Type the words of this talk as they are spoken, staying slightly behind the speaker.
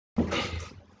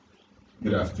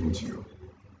Good afternoon to you.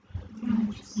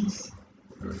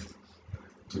 Good.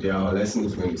 Today our lesson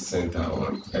is going to center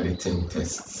on editing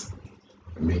tests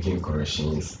and making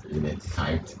corrections in a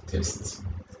typed text.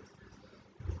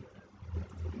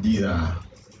 These are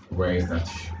words that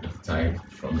you type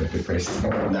from the papers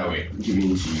that were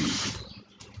given to you.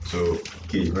 So,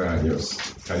 Kate, where are yours?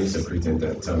 Can you separate and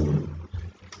then tell me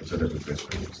which other papers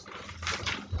were used?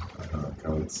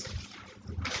 Count.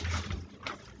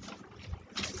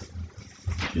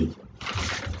 Okay.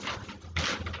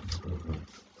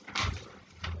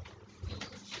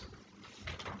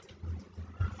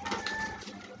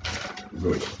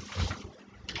 Good.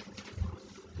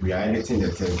 We are editing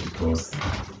the text because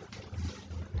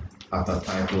after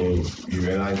typing, you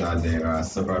realize that there are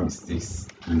several mistakes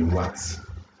in what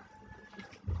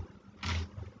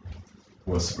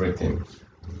was written.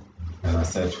 And I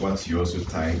said what you also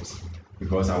typed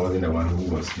because I wasn't the one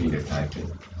who was doing the typing.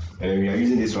 And we are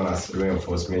using this one as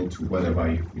reinforcement to whatever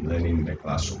you've been learning in the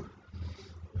classroom.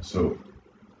 So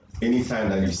anytime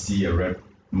that you see a red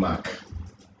mark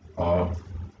or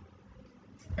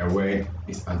a word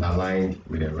is underlined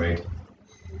with a red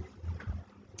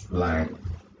line,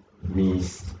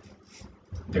 means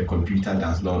the computer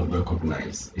does not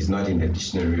recognize. It's not in the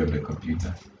dictionary of the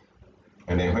computer.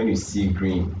 And then when you see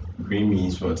green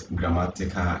means what?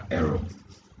 Grammatical error.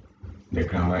 The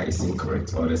grammar is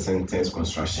incorrect or the sentence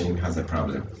construction has a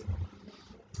problem.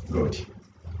 Good.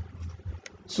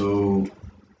 So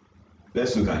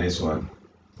let's look at this one.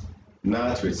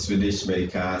 Not with Swedish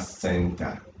Medical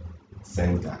Center.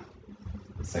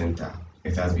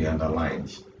 It has been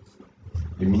underlined.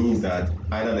 It means that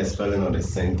either the spelling of the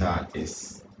center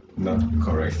is not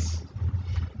correct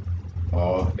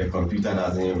or the computer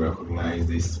doesn't recognize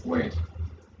this word.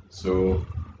 So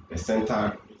the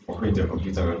center for which the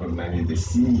computer recognizes the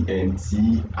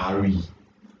CNTRE.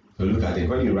 So look at it.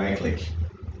 When you right click,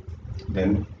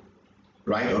 then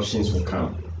right options will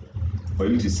come for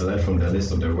you to select from the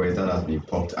list of the words that has been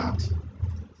popped out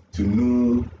to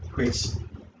know which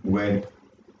word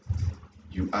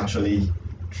you actually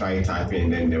try typing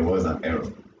and then there was an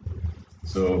error.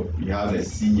 So you have the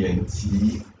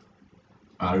CNTRE,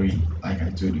 like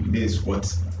I told you, this is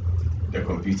what the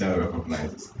computer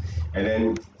recognizes. And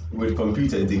then with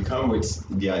computers, they come with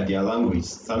their language.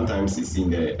 Sometimes it's in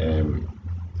the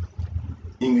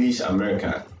English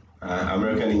American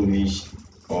English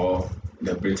or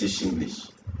the British English.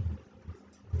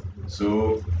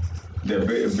 So the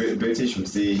British will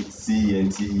say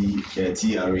CNTRE,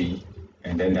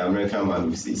 and then the American one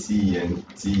will say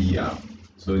CNTER.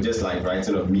 So just like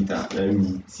writing of meter,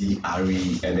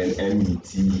 METRE and then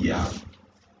METER.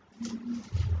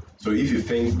 So if you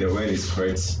think the word is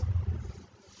correct,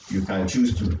 you can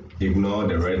choose to ignore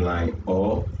the red line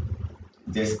or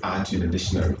just add to the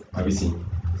dictionary. Have you seen?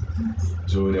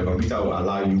 So the computer will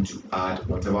allow you to add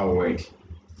whatever word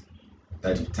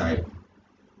that you type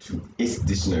to its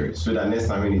dictionary, so that next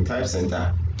time when you type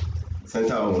center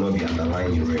will not be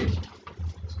underlined in red.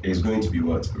 It's going to be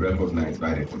what? Recognized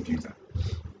by the computer.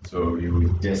 So you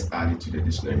will just add it to the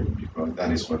dictionary because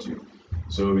that is what you.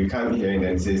 So we come here and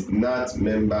then it says not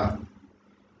member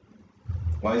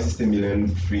 160 million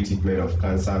free treatment of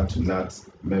cancer to not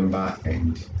member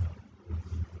end.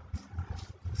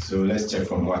 So let's check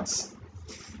from what's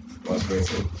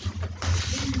written.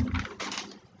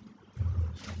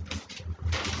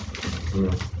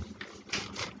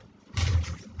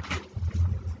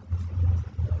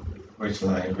 Which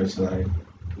line?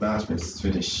 Not with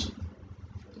Swedish.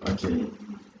 Okay.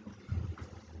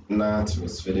 Not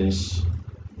with Swedish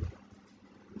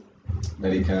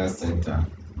Medical Center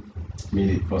made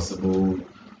it possible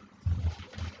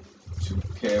to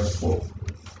care for.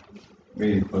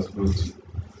 Made it possible to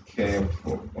care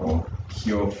for or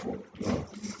cure for. No.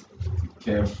 To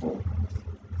care for.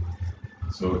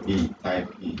 So E,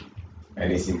 type E,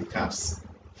 and it's in caps.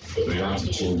 So you have to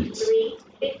change it.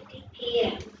 3:50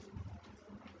 p.m.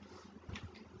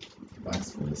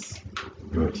 Backspace.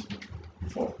 Good.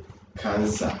 For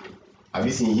cancer. Have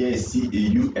you seen here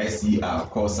CAUSER,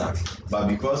 COSA? But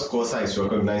because COSA is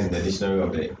recognized in the dictionary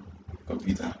of the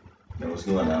computer, there was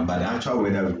no other. But the actual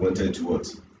word that we wanted to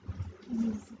what?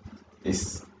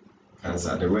 Is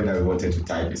cancer. The word that we wanted to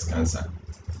type is cancer.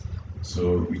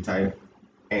 So we type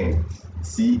N,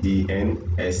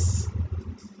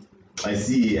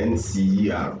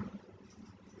 CANCER.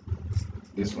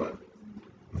 This one.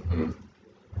 CANCER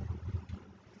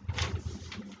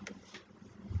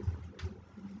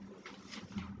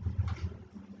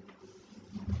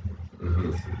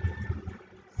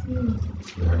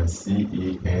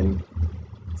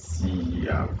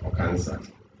for cancer.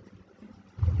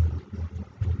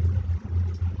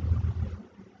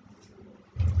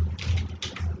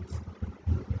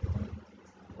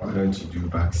 going to do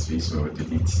backspace or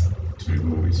delete to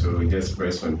remove it. So just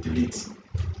press on delete.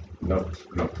 No.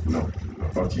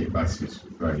 Okay, backspace.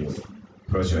 Go again.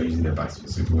 Because you are using the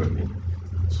backspace, so go again.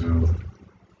 So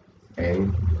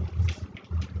N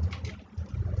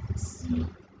C.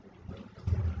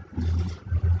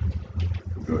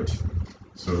 Good.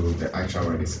 So the actual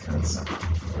word is cancer.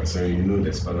 So you know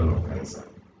the spelling of cancer.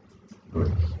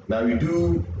 Good. Now we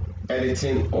do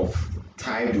editing of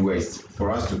typed words for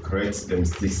us to correct the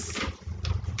mistakes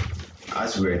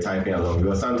as we were typing along,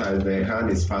 because sometimes the hand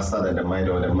is faster than the mind,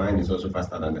 or the mind is also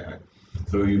faster than the hand.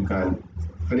 So you can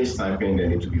finish typing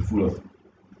and it will be full of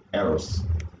errors.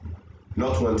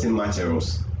 Not wanting much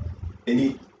errors.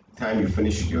 Any time you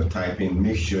finish your typing,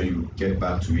 make sure you get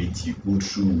back to it. You go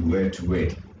through word to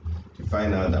word to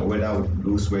find out that whether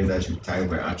those words that you type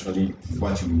were actually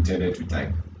what you intended to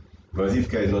type. Because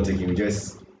if care is not taken,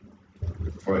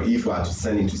 if you are to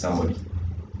send it to somebody,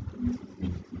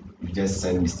 you just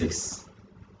send mistakes,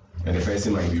 and the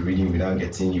person might be reading without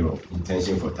getting your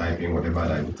intention for typing whatever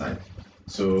that you type.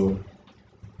 So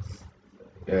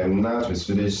now with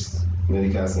Swedish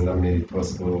Medical Center made it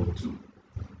possible to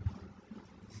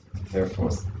care for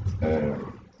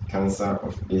cancer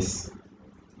of its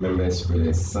members with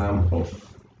a sum of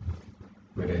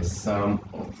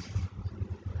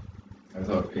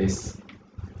cancer of its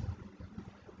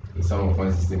the sum of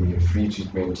one system, free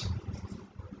treatment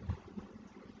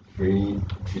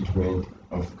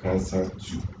of cancer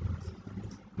to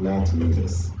NAT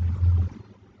members.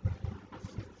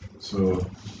 So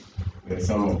the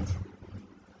sum of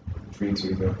free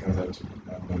treatment of cancer to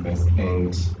NAT members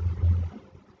and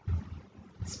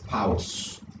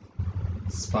spouse.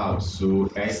 So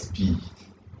SP,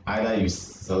 either you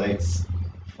select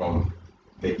from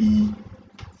the E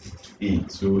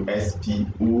to A. So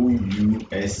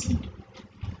SPOUSE.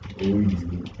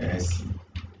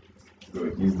 So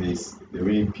these days, the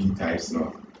way P types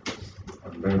now,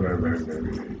 I'm very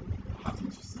happy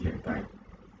to see her type.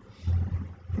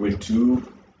 With 2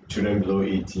 children below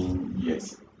 18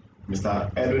 years.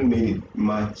 Mr. Edwin made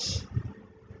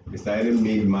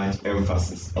much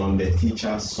emphasis on the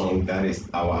teacher's song, that is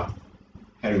our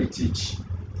heritage.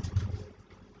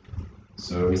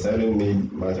 So Mr. Edwin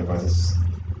made much emphasis.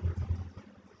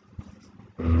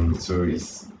 So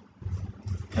it's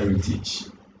heritage.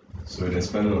 So the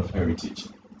spelling of heritage.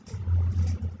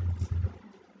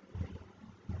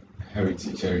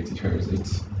 Heritage.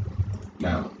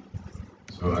 Now,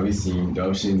 so have you seen the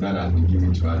option that has been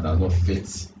given to us does not fit?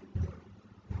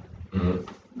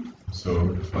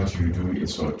 So what you do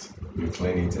is what you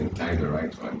clean it and type the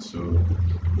right one. So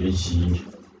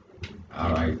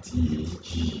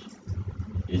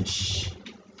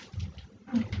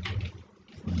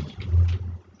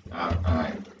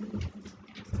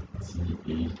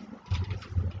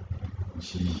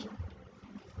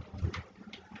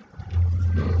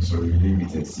So we leave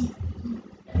it and see.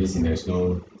 Obviously there's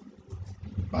no,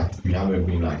 but we have a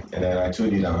green line. And then I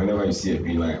told you that whenever you see a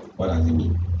green line, what does it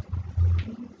mean?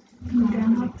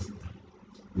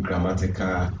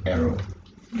 Grammatical error.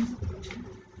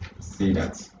 Say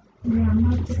that.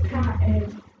 Grammatical error.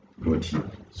 Good.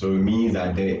 So it means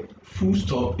that the full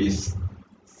stop is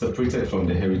separated from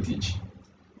the heritage.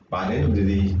 But at the end of the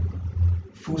day,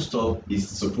 full stop is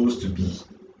supposed to be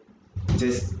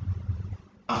just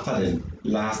after the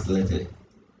last letter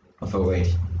of a word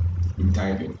in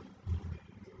typing.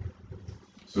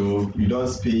 So you don't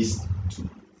space to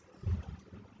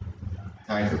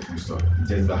type a full stop,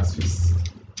 just backspace.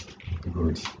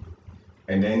 Good.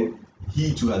 And then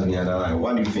he too has been underlined.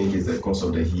 What do you think is the cause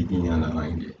of the he being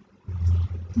underlined here?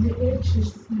 The H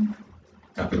is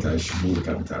Capital, it should be in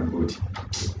capital. Good.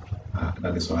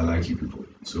 That is why I like you people.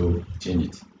 So change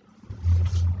it.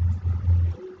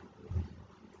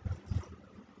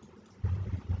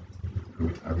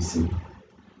 Good. Have you seen?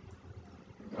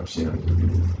 Option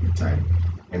and type.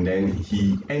 And then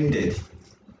he ended,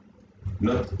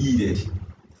 not ended,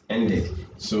 ended.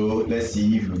 So let's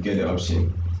see if we get the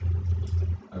option.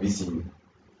 Have you seen?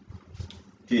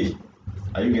 Okay,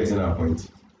 are you getting our point?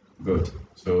 Good.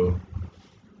 So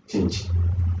change.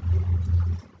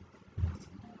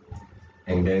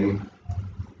 And then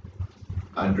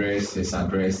his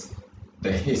address,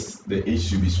 the H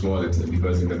should be small letter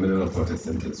because in the middle of a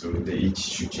sentence, so the H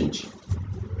should change.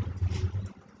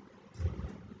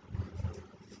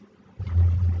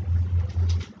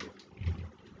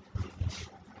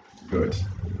 Good.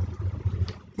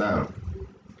 Now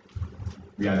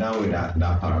we are done with that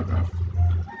paragraph,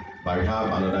 but we have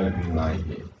another green line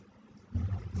here.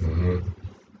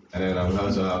 And then I will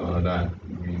also have another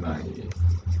green line here.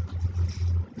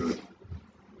 Good.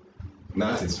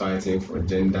 Nat is fighting for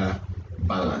gender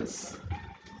balance.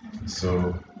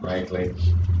 So right click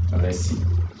and let's see.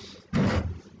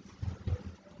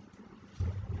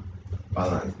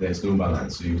 Balance. There's no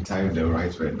balance. So you type the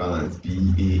right word, balance,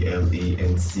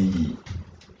 BALANCE.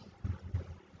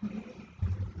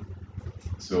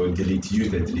 So delete,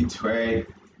 use the delete where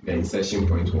the insertion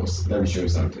point was. Let me show you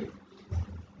something.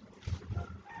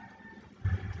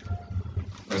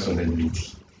 Press on the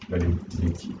delete,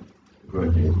 delete key. Go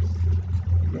again,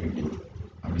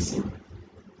 have you seen?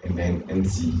 And then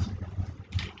NC.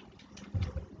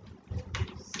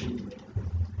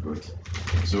 Good.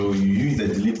 So you use the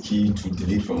delete key to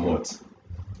delete from what?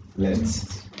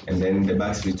 Left. And then the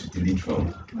backspace to delete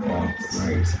from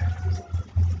right.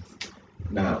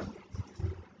 Now,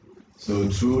 so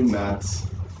through not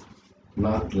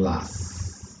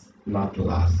last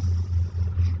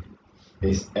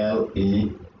is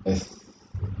LAS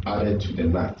added to the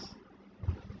NAT.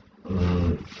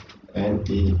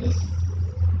 NAS.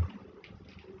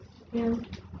 Yeah.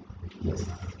 Yes.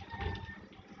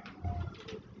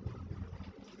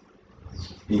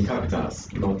 In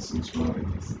capitals, not in small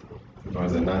letters,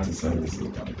 because the NAT is always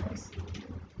in capitals.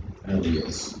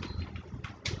 LAS.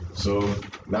 So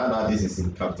now that this is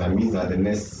in capital, means that the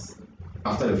next,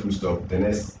 after the full stop, the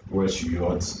next word should be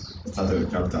what? Started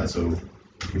with capital. So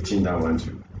we change that one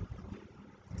too.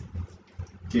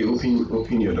 Okay,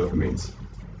 open your document.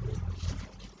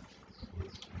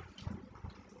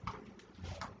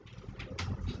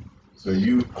 So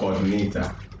you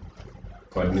coordinator.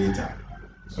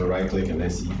 So right click and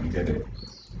let's see if you get it.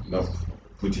 Now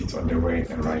put it on the word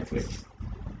and right click.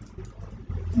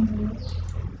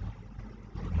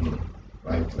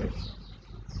 Right click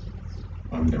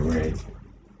on the word.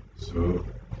 So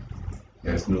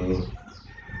there's no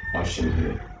option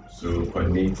here. So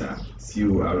coordinator,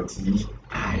 CORTI.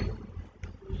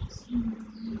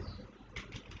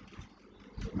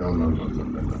 No.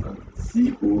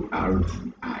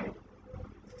 CORDI.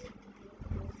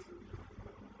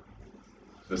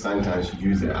 So sometimes you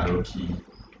use the arrow key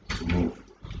to move.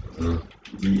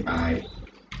 DIN,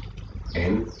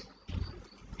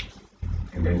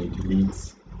 and then you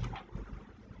delete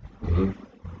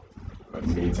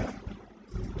coordinator.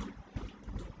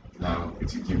 Now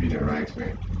it will give you the right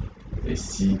word. The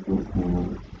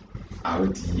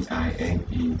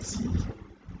COORDINAT,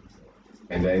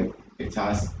 and then it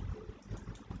has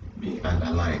been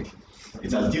underlined.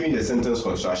 It has given the sentence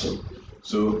construction.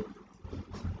 So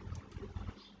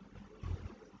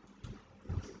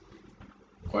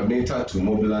coordinator to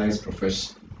mobilize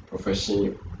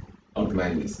profession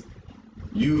organizers.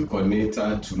 Youth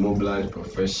coordinator to mobilize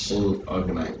profession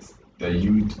organize the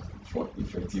youth for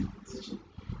effective teaching.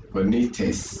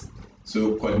 Coordinators.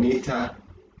 So coordinators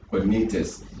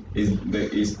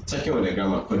is checking on the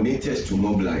grammar. Coordinators to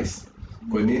mobilize.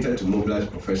 Coordinator to mobilize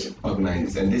profession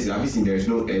organizers. And this, have you seen there is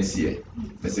no S here?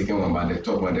 The second one, but the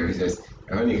top one there is S.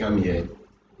 And when you come here,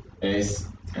 S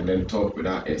and then top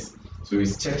without S. So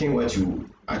it's checking what you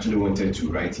actually wanted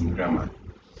to write in grammar.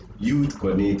 Youth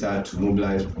coordinator to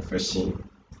mobilize profession,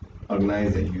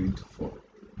 organize the youth for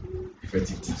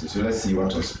effective teaching. So let's see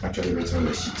what was actually written on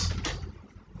the sheet.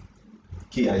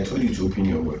 Okay, I told you to open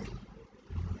your work.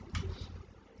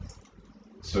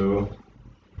 So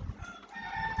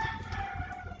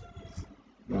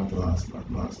not last. On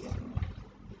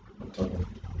top of it.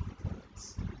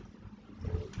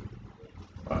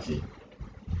 Okay.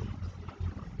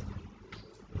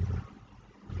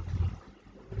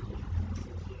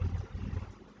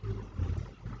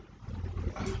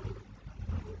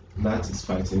 That is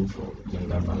fighting for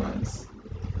gender balance.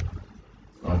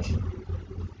 Okay.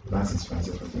 That is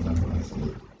fighting for gender balance.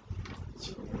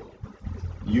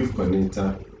 Youth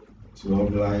coordinator to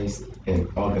mobilize and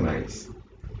organize.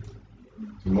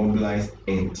 To mobilize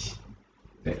and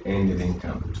the end didn't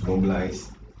come. To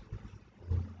mobilize.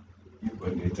 Youth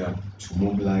coordinator to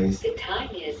mobilize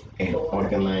and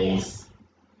organize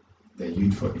the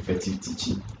youth for effective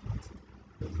teaching.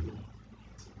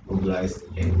 Mobilize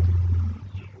and.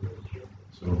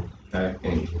 So type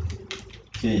N.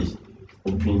 K,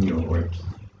 open your work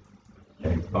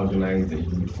and organize the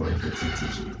youth for effective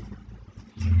teaching.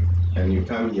 And you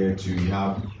come here to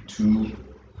have 2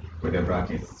 with the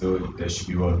brackets. So there should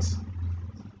be what?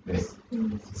 Yes,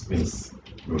 space.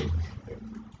 Good.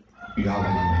 You have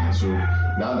a number here. So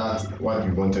now that what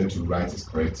we wanted to write is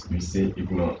correct, we say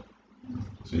ignore.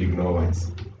 So ignore what?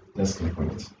 Let's click on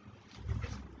it.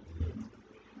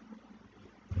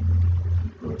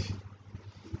 Good.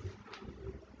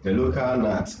 The local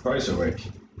NAT, where is your work?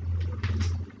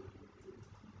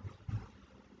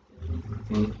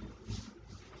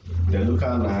 The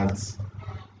local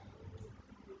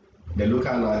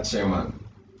NAT chairman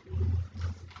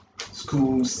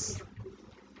schools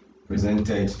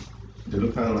presented the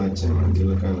local NAT chairman, the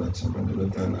local NAT chairman, the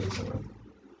local NAT chairman.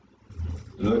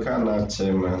 The local NAT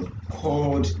chairman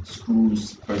called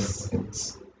schools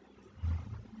present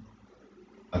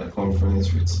at the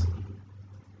conference with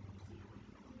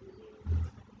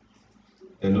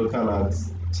the local NAT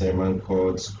chairman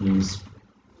called schools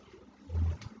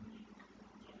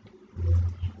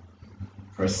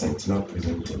present, not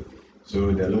presented.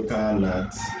 So the local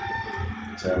NAT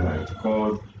chairman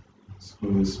called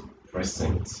schools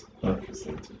present, not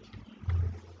presented.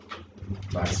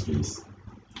 Backspace.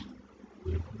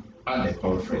 At the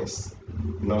conference,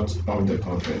 not on the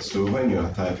conference. So when you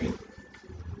are typing,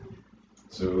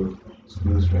 so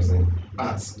schools present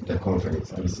at the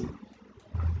conference, I see.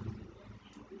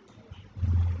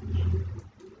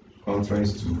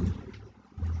 Conference to,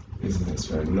 this is the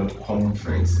spelling, not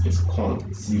conference, it's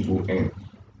con, C-O-N.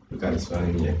 Look at the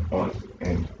spelling here, on,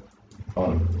 and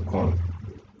on, con.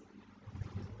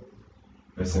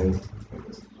 Present,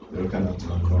 look at that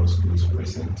one called schools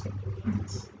present.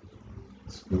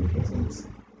 School present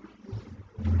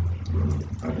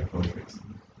at the conference.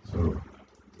 So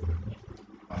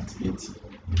at 80.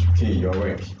 Okay, your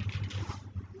work.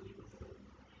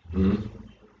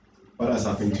 What has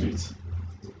happened to it?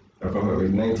 You're covered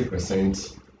with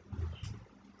 90%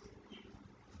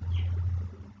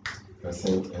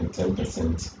 and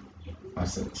 10%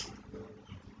 absent.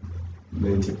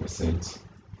 90%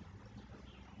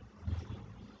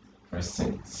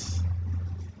 present.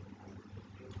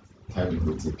 Type it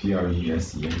with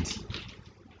PRESENT.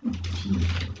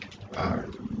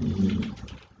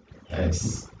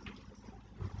 PRESENT.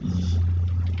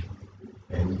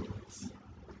 And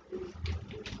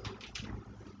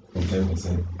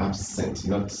 10% absent,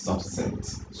 not subsent.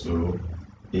 So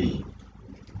A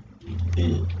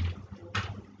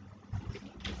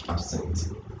absent,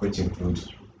 which includes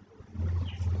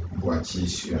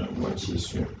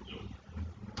Boachishua.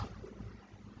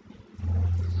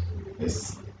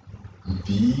 Yes.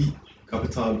 B,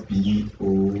 capital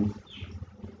B-U-A.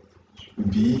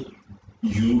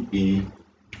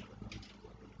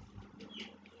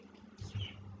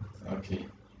 Okay.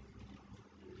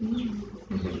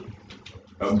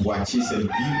 Boachi said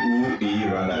B-O-A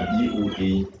rather,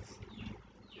 B-O-A.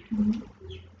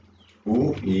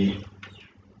 O-A-K-Y,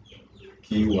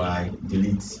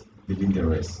 delete the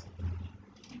rest.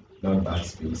 Not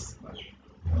backspace, but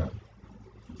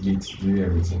delete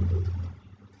everything.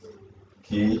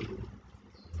 K,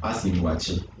 as in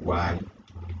Boachi, Y,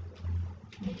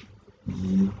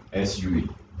 E, S-U-A.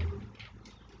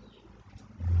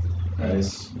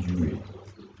 S-U-A.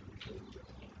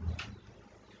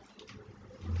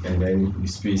 And then we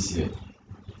space here.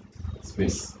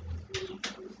 Space.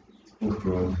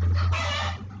 TIPOKROM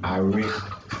array.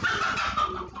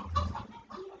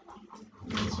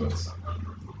 That's what.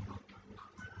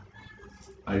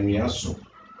 Ariaso,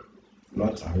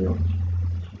 not Arion.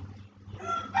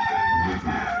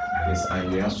 It's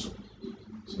Ariaso.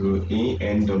 So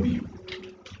A-N-W.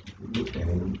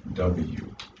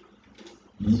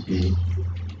 E-A.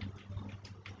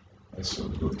 That's so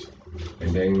good.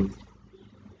 And then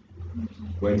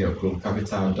when they're from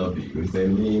capital W is the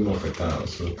name of a town,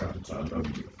 so capital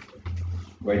W.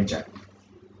 Wedja.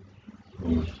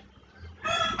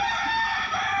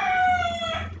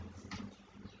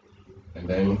 And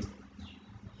then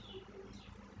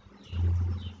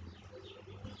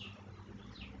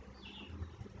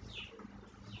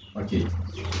okay,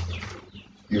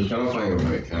 you can't find your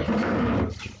work.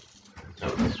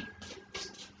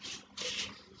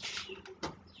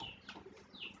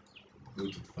 Go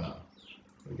to file.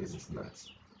 This is nuts.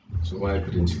 So why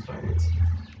couldn't you find it?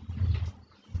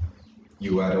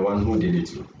 You are the one who did it,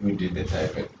 who did the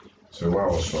typing. So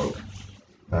what was wrong?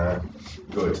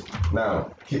 Good.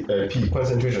 Now, P,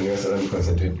 concentrate on yourself. Let me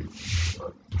concentrate you.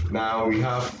 Now we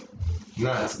have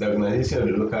NAT, the organization of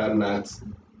the local NAT.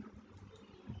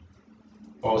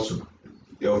 Also,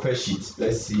 your first sheet.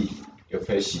 Let's see your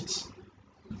first sheet.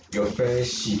 Your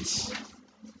first sheet.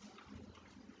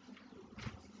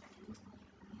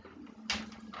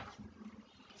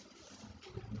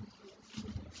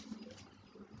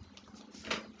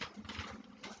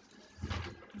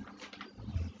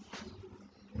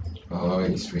 Oh,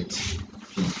 it's right.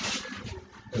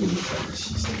 Let me look at the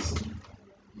sheet.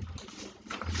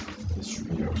 This should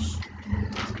be yours.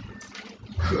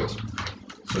 Good.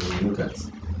 So we look at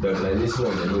the organization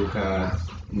of the local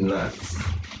NAT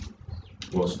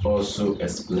was also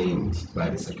explained by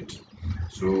the secretary.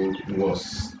 So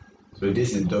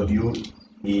this is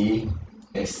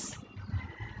WAS.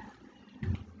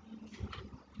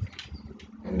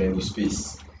 And then you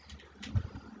space.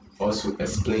 also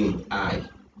explain I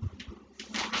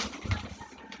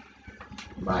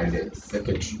by the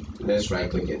secretary. Let's right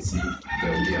click and see if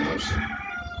there will be an option.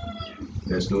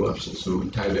 There's no option, so we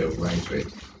type the right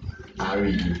word.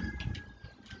 R-E-T.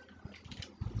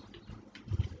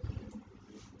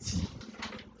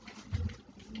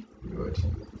 Good.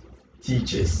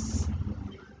 Teachers.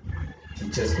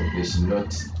 Teachers completion,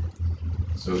 not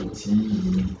so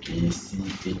T-E-A-C-H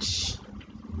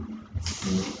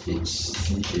C-H-C-H-H-E-R.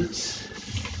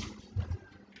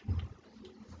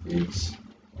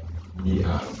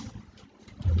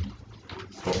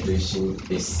 Completion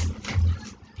is.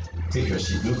 Take your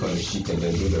sheet, look on the sheet and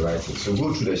then do the writing. So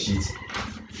go through the sheet,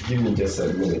 give me just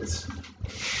a minute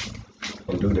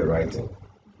and do the writing.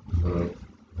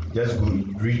 Just go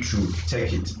read through,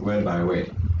 check it word by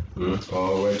word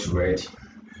or word to word.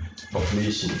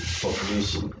 Population is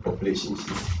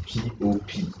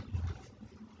P-O-P.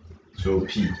 So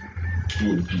P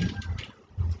in P.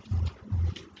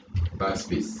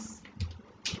 Backspace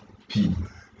P.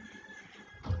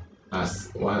 As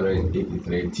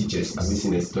 183 teachers. Have you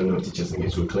seen the spelling of teachers again?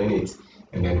 So clean it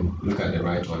and then look at the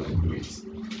right one and do it.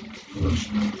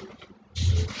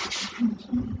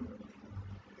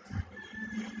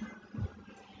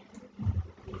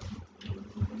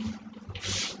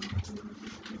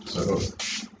 So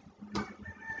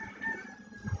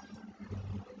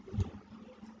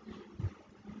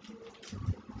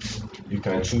you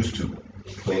can choose to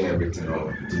clean everything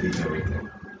or delete everything.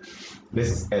 This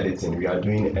is editing. We are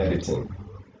doing editing,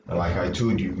 and like I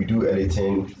told you, we do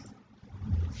editing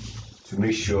to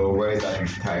make sure words that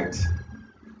we've typed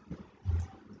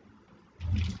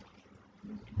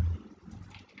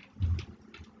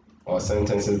or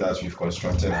sentences that we've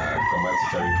constructed are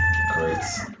grammatically correct.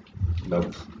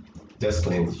 Nope. Just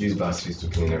clean it. Use backspace to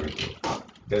clean everything.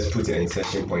 Just put an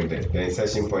insertion point there. The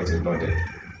insertion point is not there.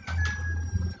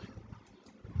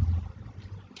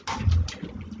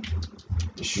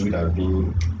 It should have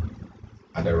been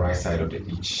at the right side of the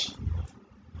each.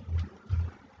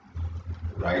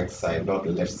 Right side, not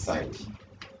the left side.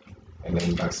 And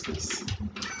then backspace.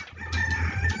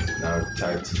 Now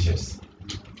type teachers.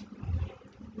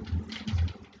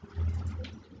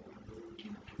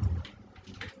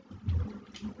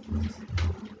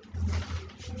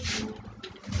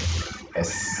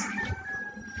 S.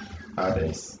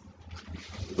 Others.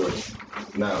 Good.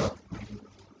 Now,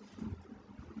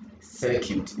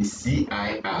 circuit is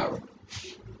C-I-R.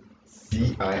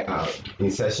 C-I-R.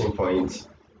 Insertion point.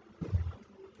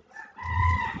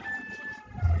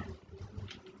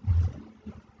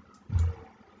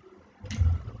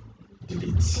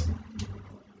 Delete.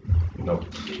 Nope.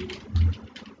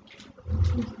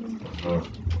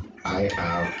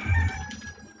 I-R.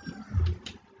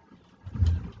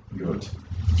 Good.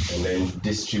 And then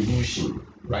distribution.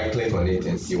 Right click on it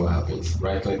and see what happens.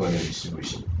 Right click on the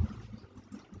distribution.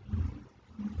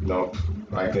 Nope.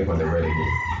 Right click on the word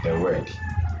again. The word.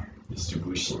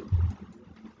 Distribution.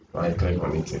 Right click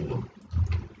on it again.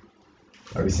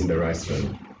 Have you seen the right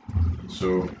spelling?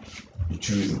 So you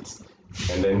choose it.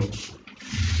 And then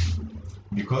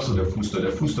because of the full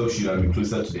stop should have been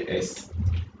closer to the S.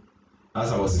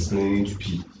 As I was explaining to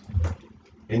P.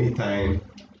 Anytime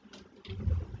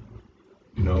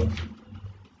no,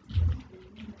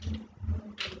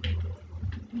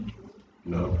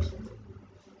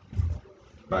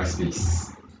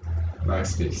 backspace,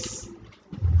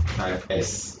 type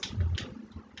S,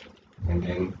 and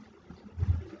then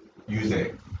use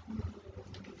the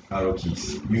arrow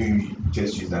keys. You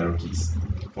just use the arrow keys.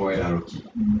 Forward arrow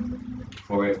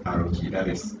key, that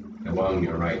is the one on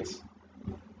your right.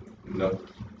 Nope.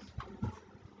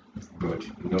 Good.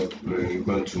 Nope, you've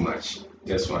gone too much.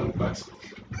 Just one back.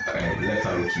 Left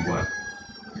arrow key 1.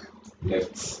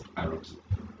 Left arrow key.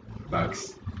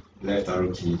 Backs. Left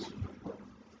arrow key.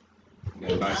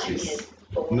 Then backspace.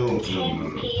 No.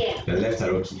 The left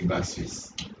arrow key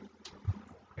backspace.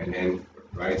 And then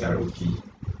right arrow key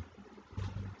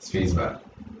spacebar.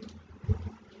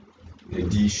 The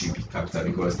D should be capital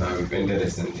because now we've ended the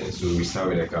sentence, so we start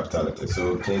with a capital letter.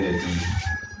 So clean the D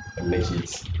and make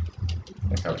it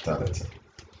a capital letter.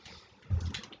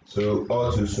 So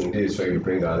all too soon, this is where we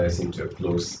bring our lesson to a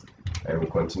close and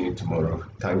we'll continue tomorrow.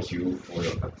 Thank you for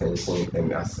your attention,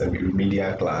 and as a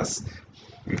remedial class,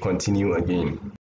 we continue again.